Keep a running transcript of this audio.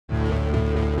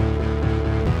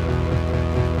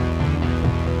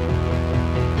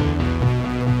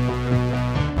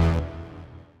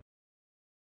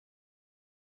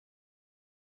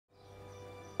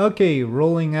Okay,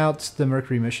 rolling out the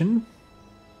Mercury mission.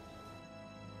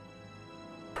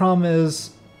 Problem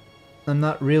is, I'm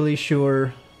not really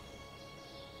sure.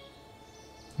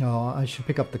 Oh, I should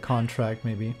pick up the contract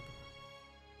maybe.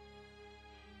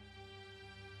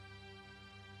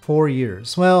 4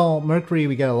 years. Well, Mercury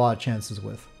we get a lot of chances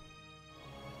with.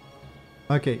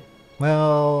 Okay,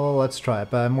 well, let's try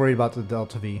it, but I'm worried about the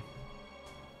Delta V.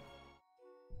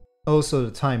 Also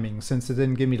the timing, since it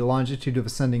didn't give me the longitude of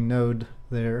ascending node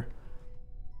there.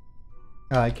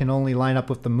 I can only line up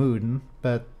with the moon,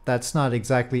 but that's not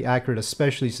exactly accurate,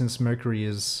 especially since Mercury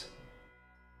is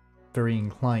very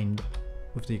inclined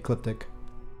with the ecliptic.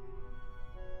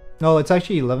 Oh, it's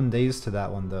actually 11 days to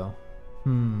that one though.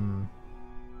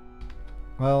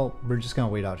 Well, we're just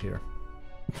gonna wait out here.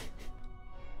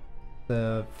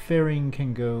 The fairing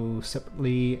can go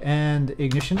separately, and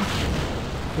ignition.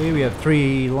 Okay, we have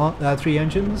three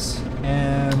engines,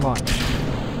 and launch.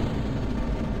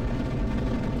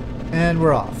 And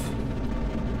we're off.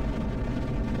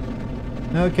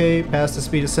 Okay, past the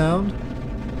speed of sound.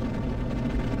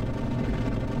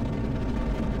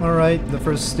 Alright, the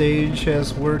first stage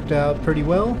has worked out pretty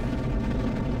well.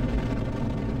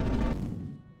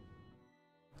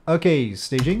 Okay,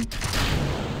 staging.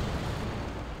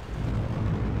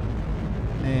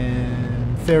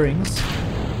 And fairings.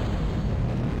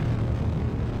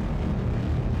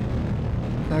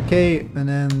 Okay, and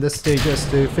then this stage has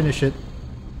to finish it.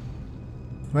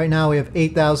 Right now we have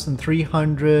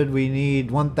 8,300, we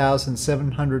need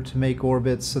 1,700 to make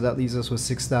orbits, so that leaves us with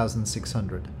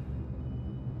 6,600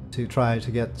 to try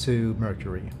to get to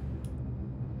Mercury.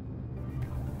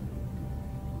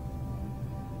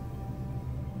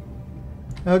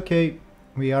 Okay,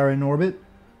 we are in orbit.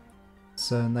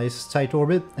 It's a nice tight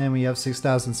orbit, and we have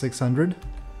 6,600.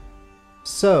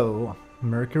 So,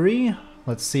 Mercury,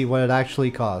 let's see what it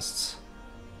actually costs.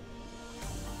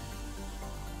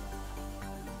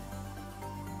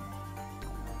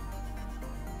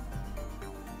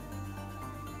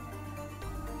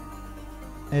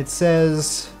 It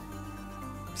says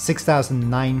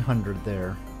 6,900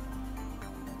 there.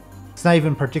 It's not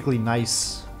even particularly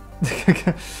nice.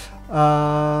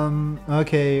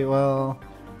 Okay, well,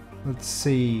 let's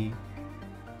see.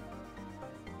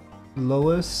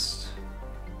 Lowest?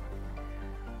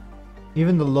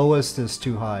 Even the lowest is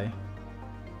too high.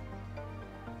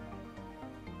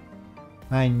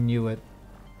 I knew it.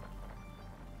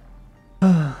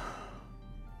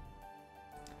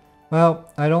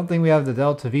 Well, I don't think we have the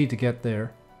Delta V to get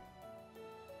there.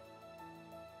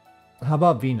 How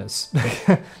about Venus?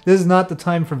 This is not the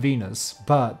time for Venus,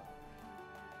 but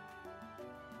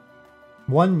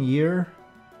 1 year?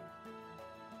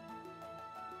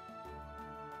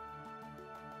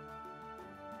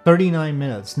 "39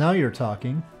 minutes. Now you're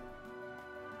talking.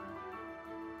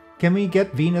 Can we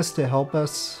get Venus to help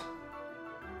us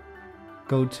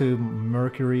go to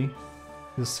Mercury?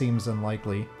 This seems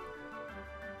unlikely.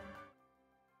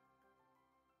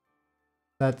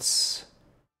 That's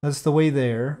the way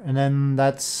there, and then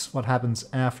that's what happens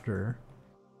after.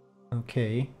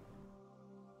 Okay.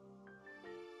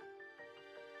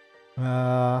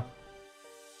 That's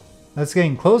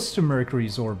getting close to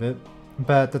Mercury's orbit,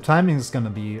 but the timing is gonna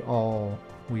be all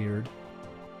weird.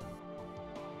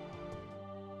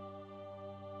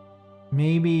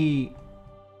 Maybe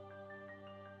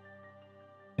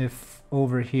if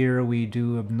over here we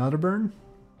do another burn?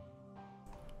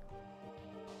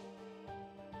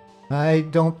 I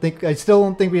still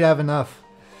don't think we have enough.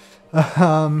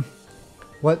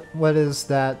 What is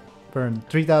that burn?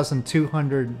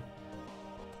 3,200.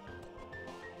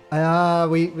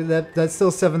 That's still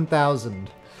 7,000.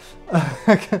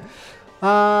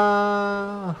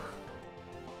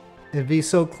 It'd be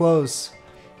so close.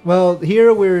 Well,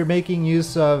 here we're making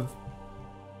use of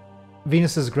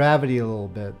Venus's gravity a little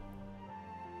bit.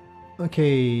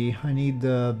 Okay, I need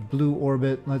the blue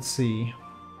orbit. Let's see.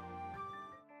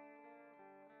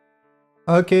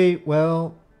 Okay,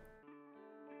 well,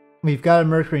 we've got a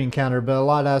Mercury encounter, but a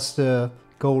lot has to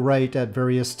go right at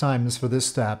various times for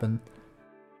this to happen.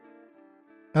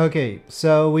 Okay,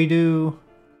 so we do...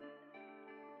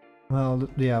 Well,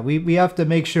 yeah, we have to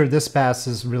make sure this pass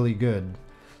is really good.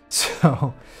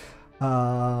 So,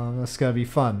 that's gonna be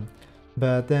fun.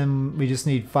 But then we just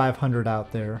need 500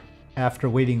 out there after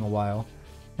waiting a while.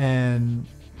 And,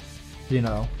 you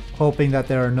know, hoping that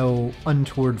there are no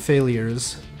untoward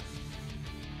failures.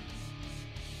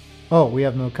 Oh, we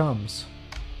have no comms.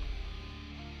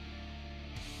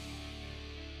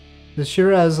 This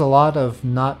sure has a lot of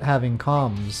not having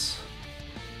comms.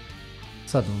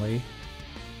 Suddenly.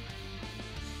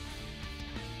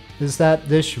 Is that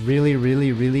dish really,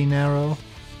 really, really narrow?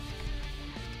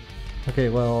 Okay,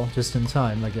 well, just in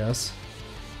time, I guess.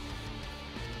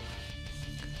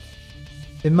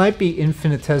 It might be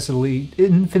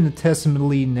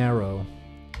infinitesimally narrow.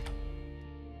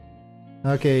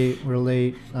 Okay, we're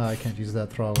late. Oh, I can't use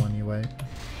that throttle anyway.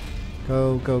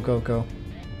 Go, go, go, go.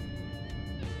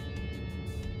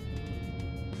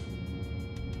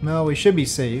 No, we should be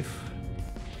safe.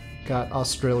 Got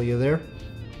Australia there.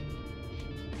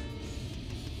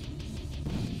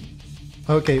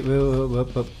 Okay,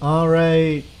 whoop.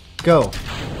 Alright, go.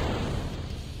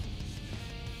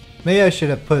 Maybe I should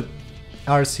have put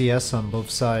RCS on both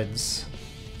sides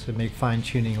to make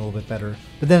fine-tuning a little bit better.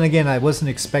 But then again, I wasn't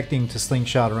expecting to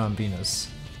slingshot around Venus.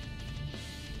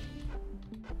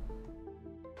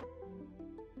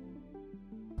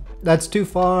 That's too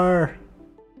far!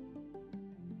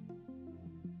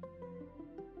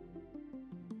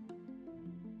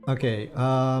 Okay,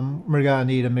 we're gonna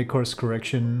need a mid-course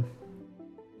correction.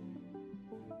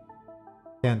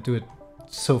 Can't do it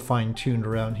so fine-tuned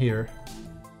around here.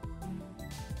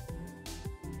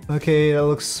 Okay, that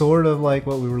looks sort of like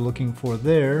what we were looking for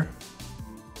there.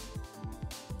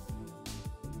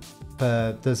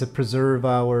 But does it preserve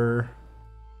our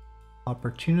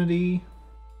opportunity?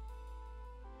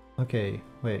 Okay,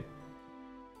 wait.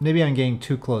 Maybe I'm getting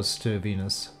too close to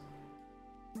Venus.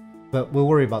 But we'll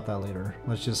worry about that later.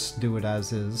 Let's just do it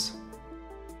as is.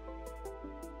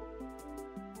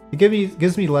 It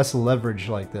gives me less leverage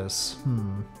like this.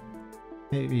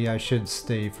 Maybe I should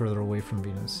stay further away from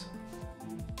Venus.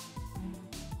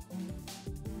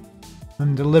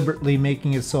 I'm deliberately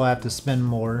making it so I have to spend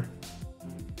more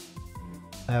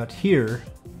out here,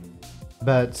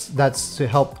 but that's to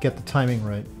help get the timing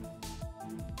right.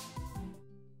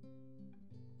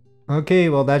 Okay,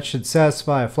 well that should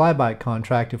satisfy a flyby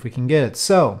contract if we can get it.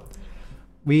 So,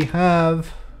 we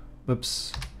have...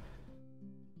 Whoops.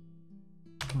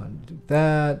 Do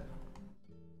that.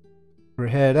 We're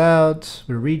head out.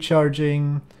 We're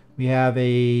recharging. We have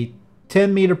a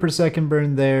 10 meter per second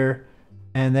burn there.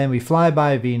 And then we fly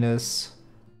by Venus.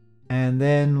 And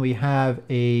then we have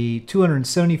a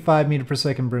 275 meter per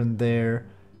second burn there.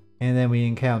 And then we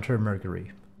encounter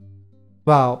Mercury.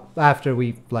 Well, after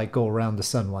we like go around the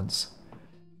sun once.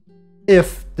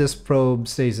 If this probe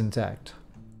stays intact.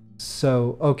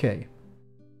 So, okay.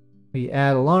 We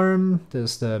add alarm,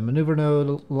 there's the maneuver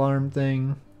node alarm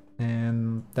thing,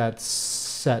 and that's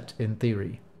set in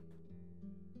theory.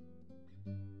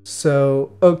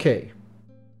 So, okay.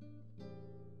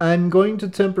 I'm going to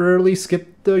temporarily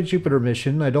skip the Jupiter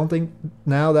mission. I don't think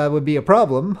now that would be a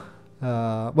problem.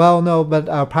 Well, no, but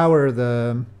our power,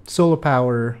 the solar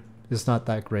power, is not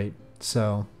that great.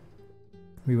 So,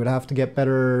 we would have to get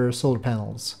better solar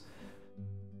panels.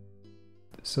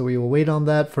 So we will wait on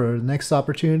that for the next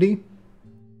opportunity.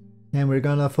 And we're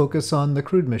gonna focus on the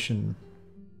crewed mission.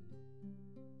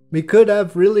 We could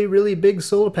have really, really big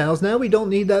solar panels. Now we don't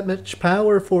need that much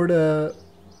power for the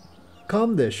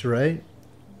comm dish, right?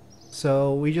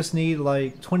 So we just need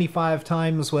like 25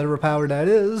 times whatever power that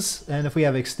is. And if we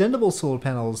have extendable solar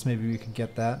panels, maybe we could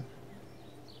get that.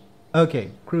 Okay,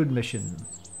 crewed mission.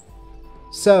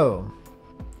 So,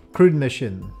 crewed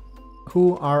mission.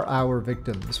 Who are our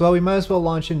victims? Well, we might as well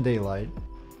launch in daylight.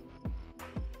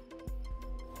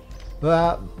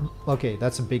 Okay,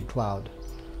 that's a big cloud.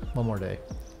 One more day.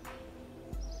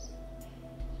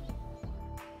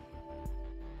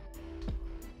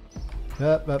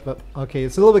 Okay,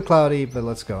 it's a little bit cloudy, but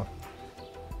let's go.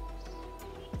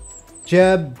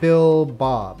 Jeb, Bill,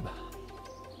 Bob.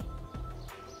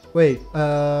 Wait,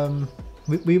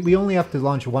 we only have to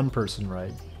launch one person,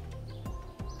 right?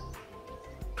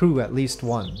 Crew at least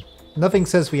one. Nothing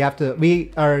says we have to...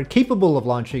 We are capable of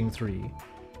launching 3,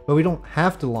 but we don't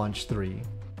have to launch 3.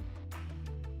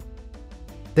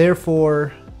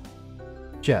 Therefore,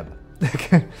 Jeb.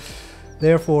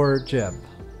 Therefore, Jeb.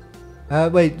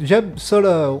 Wait, Jeb sort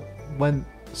of went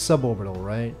suborbital,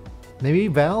 right? Maybe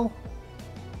Val?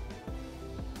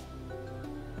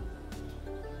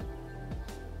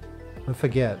 I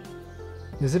forget.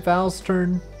 Is it Val's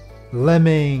turn?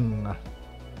 Lemming.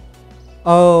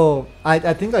 Oh,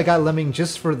 I think I got Lemming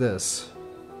just for this.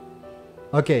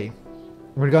 Okay,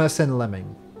 we're gonna send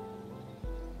Lemming.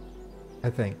 I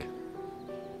think.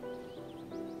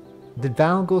 Did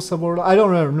Val go suborbital? I don't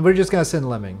remember. We're just gonna send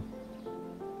Lemming.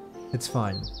 It's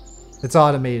fine. It's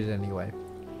automated anyway.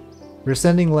 We're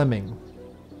sending Lemming.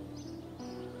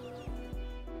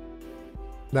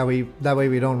 That way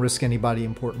we don't risk anybody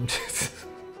important.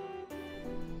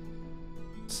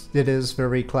 It is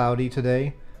very cloudy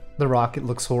today. The rocket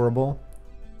looks horrible.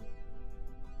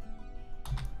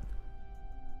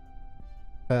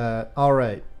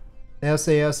 Alright.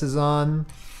 SAS is on.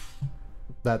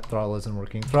 That throttle isn't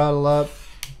working. Throttle up.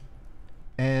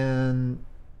 And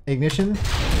ignition.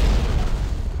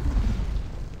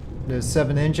 There's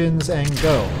 7 engines and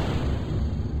go.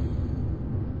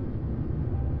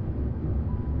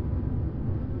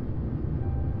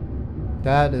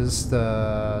 That is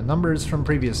the numbers from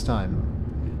previous time.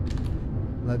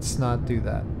 Let's not do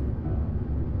that.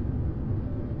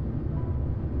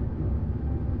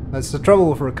 That's the trouble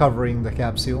with recovering the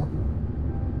capsule.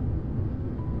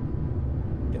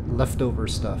 Get leftover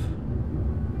stuff.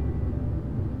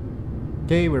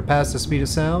 Okay, we're past the speed of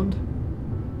sound.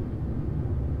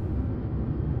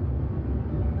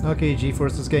 Okay,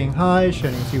 G-force is getting high,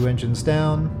 shutting a few engines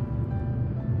down.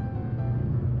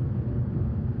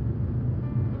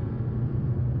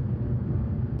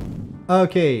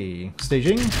 Okay,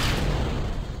 staging.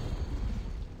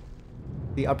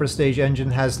 The upper stage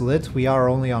engine has lit. We are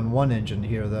only on 1 engine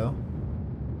here, though.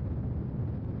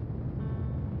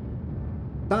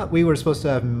 Thought we were supposed to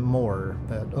have more,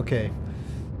 but okay.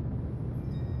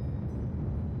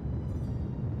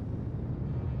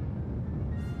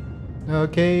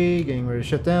 Okay, getting ready to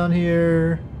shut down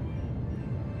here.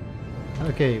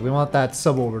 Okay, we want that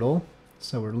suborbital,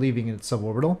 so we're leaving it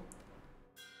suborbital.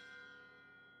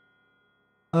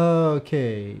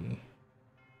 Okay.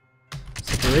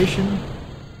 Separation.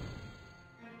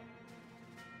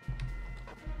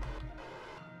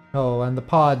 Oh, and the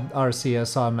pod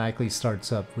RCS automatically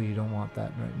starts up. We don't want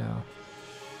that right now.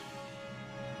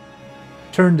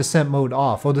 Turn descent mode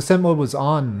off. Oh, descent mode was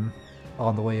on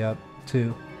the way up,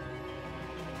 too.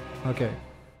 Okay.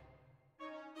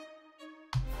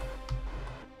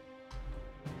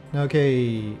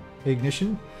 Okay,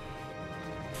 ignition.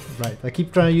 Right, I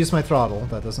keep trying to use my throttle.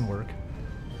 That doesn't work.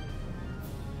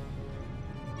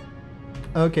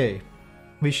 Okay.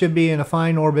 We should be in a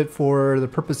fine orbit for the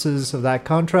purposes of that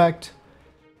contract.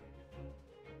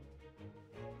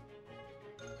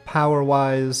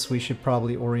 Power-wise, we should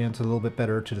probably orient a little bit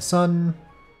better to the sun.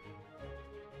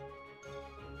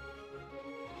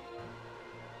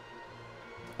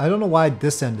 I don't know why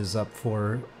this end is up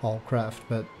for all craft,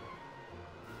 but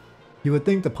you would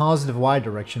think the positive Y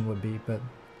direction would be, but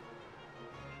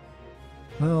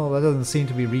well, that doesn't seem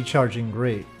to be recharging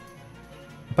great.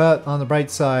 But on the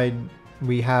bright side,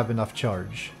 we have enough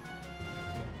charge.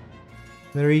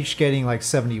 They're each getting like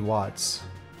 70 watts.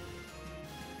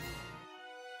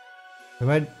 We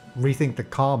might rethink the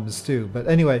comms too, but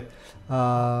anyway,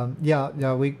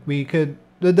 yeah, we could.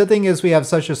 The thing is, we have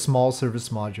such a small service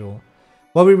module.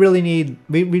 What we really need,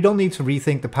 we don't need to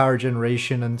rethink the power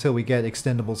generation until we get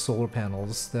extendable solar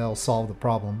panels. They'll solve the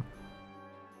problem.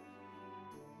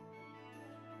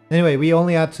 Anyway, we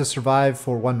only have to survive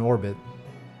for 1 orbit.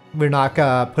 We're not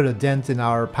gonna put a dent in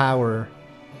our power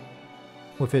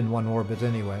within 1 orbit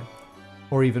anyway.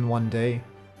 Or even 1 day.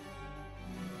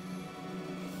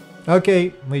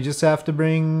 Okay, we just have to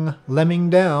bring Lemming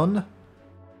down.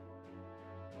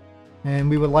 And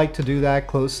we would like to do that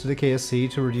close to the KSC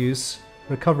to reduce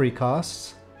recovery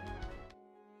costs.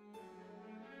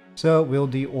 So we'll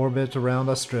deorbit around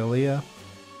Australia.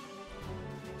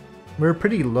 We're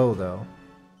pretty low though.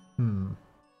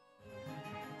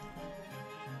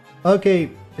 Okay,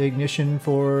 ignition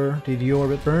for the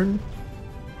deorbit burn.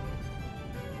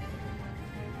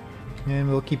 And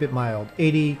we'll keep it mild,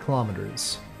 80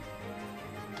 kilometers.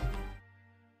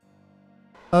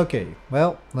 Okay,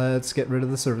 well, let's get rid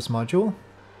of the service module.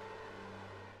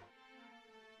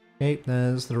 Okay,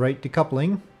 there's the right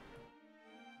decoupling.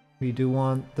 We do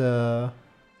want the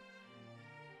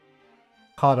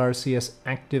COD RCS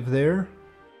active there.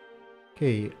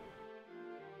 Okay.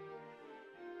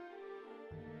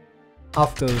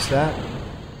 Off goes that.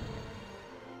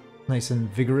 Nice and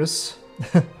vigorous.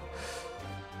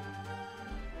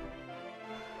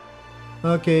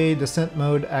 Okay, descent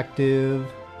mode active.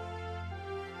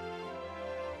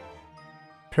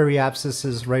 Periapsis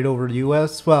is right over the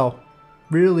US. Well,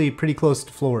 really pretty close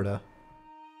to Florida.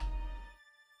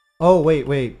 Oh, wait.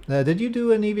 Did you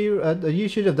do an EV? You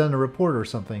should have done a report or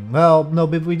something. Well, no,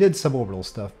 but we did suborbital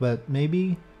stuff, but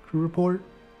maybe crew report?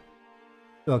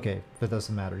 Okay, that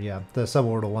doesn't matter. Yeah, the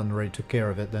suborbital one already took care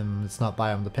of it. Then it's not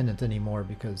biome dependent anymore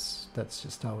because that's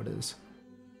just how it is.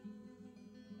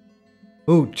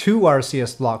 Ooh, 2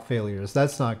 RCS block failures.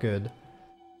 That's not good.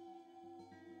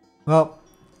 Well,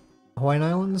 Hawaiian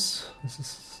Islands? Is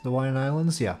this the Hawaiian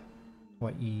Islands? Yeah.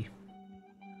 Hawaii.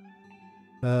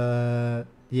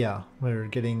 Yeah, we're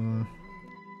getting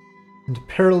into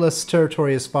perilous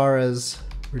territory as far as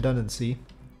redundancy.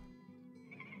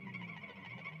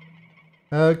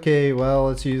 Okay, well,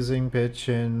 it's using pitch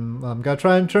and I'm gonna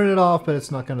try and turn it off, but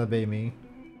it's not gonna obey me.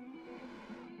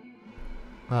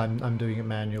 I'm doing it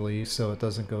manually so it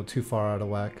doesn't go too far out of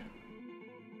whack.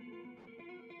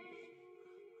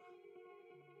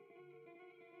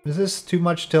 Is this too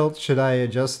much tilt? Should I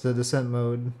adjust the descent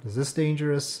mode? Is this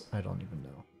dangerous? I don't even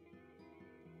know.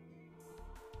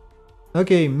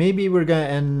 Okay, maybe we're gonna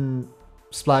end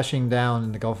splashing down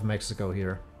in the Gulf of Mexico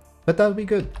here. But that would be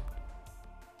good.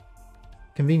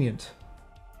 Convenient.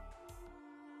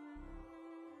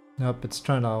 Nope, it's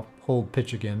trying to hold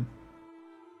pitch again.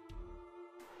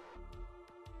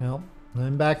 Well,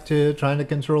 I'm back to trying to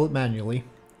control it manually.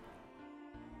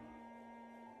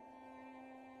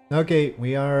 Okay,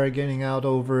 we are getting out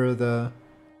over the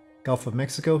Gulf of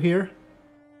Mexico here.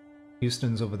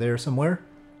 Houston's over there somewhere.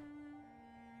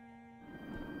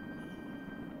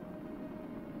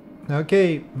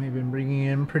 Okay, we've been bringing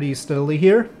in pretty steadily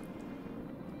here.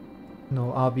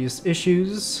 No obvious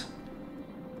issues.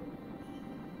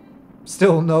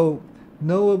 Still no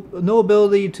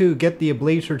ability to get the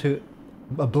ablator to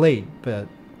ablate, but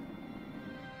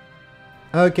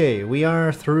okay, we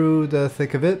are through the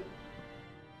thick of it.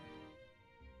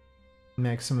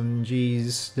 Maximum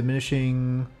G's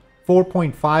diminishing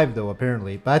 4.5 though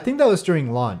apparently, but I think that was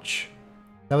during launch.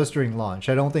 That was during launch.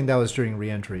 I don't think that was during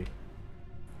re-entry.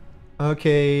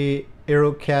 Okay,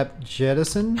 aero cap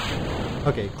jettison.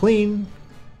 Okay, clean.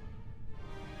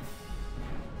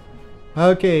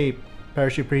 Okay,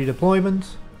 parachute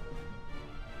pre-deployment.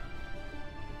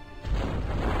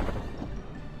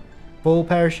 Full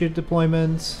parachute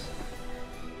deployment.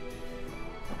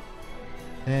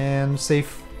 And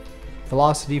safe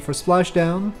velocity for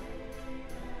splashdown.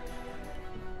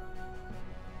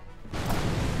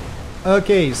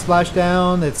 Okay,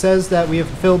 splashdown. It says that we have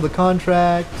fulfilled the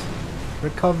contract.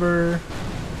 Recover.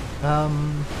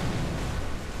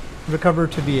 Recover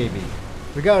to VAB.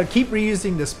 We gotta keep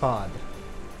reusing this pod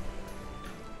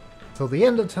till the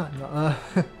end of time.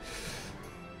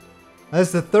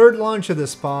 That's the third launch of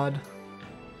this pod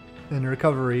in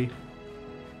recovery.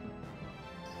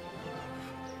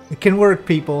 It can work,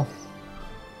 people.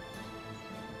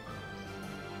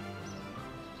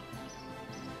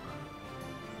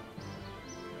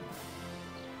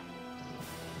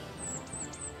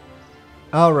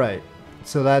 Alright,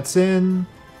 so that's in.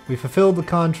 We fulfilled the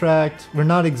contract. We're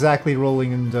not exactly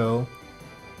rolling in dough,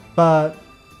 but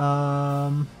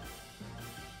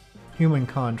human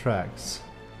contracts.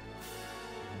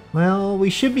 Well, we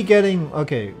should be getting,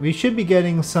 okay, we should be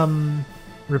getting some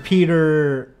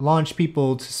repeater launch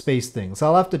people to space things.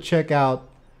 I'll have to check out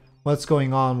what's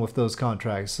going on with those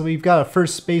contracts. So we've got a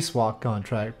first spacewalk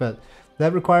contract, but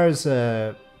that requires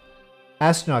a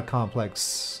astronaut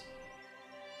complex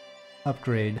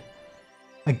upgrade.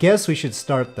 I guess we should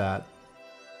start that.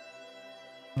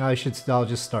 I'll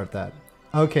just start that.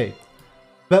 Okay.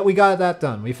 But we got that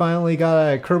done. We finally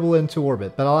got a Kerbal into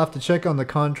orbit, but I'll have to check on the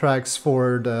contracts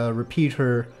for the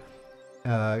repeater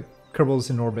Kerbals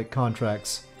in orbit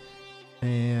contracts.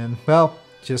 And, well,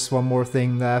 just one more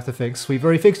thing that I have to fix. We've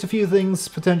already fixed a few things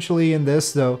potentially in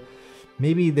this, though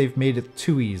maybe they've made it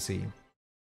too easy.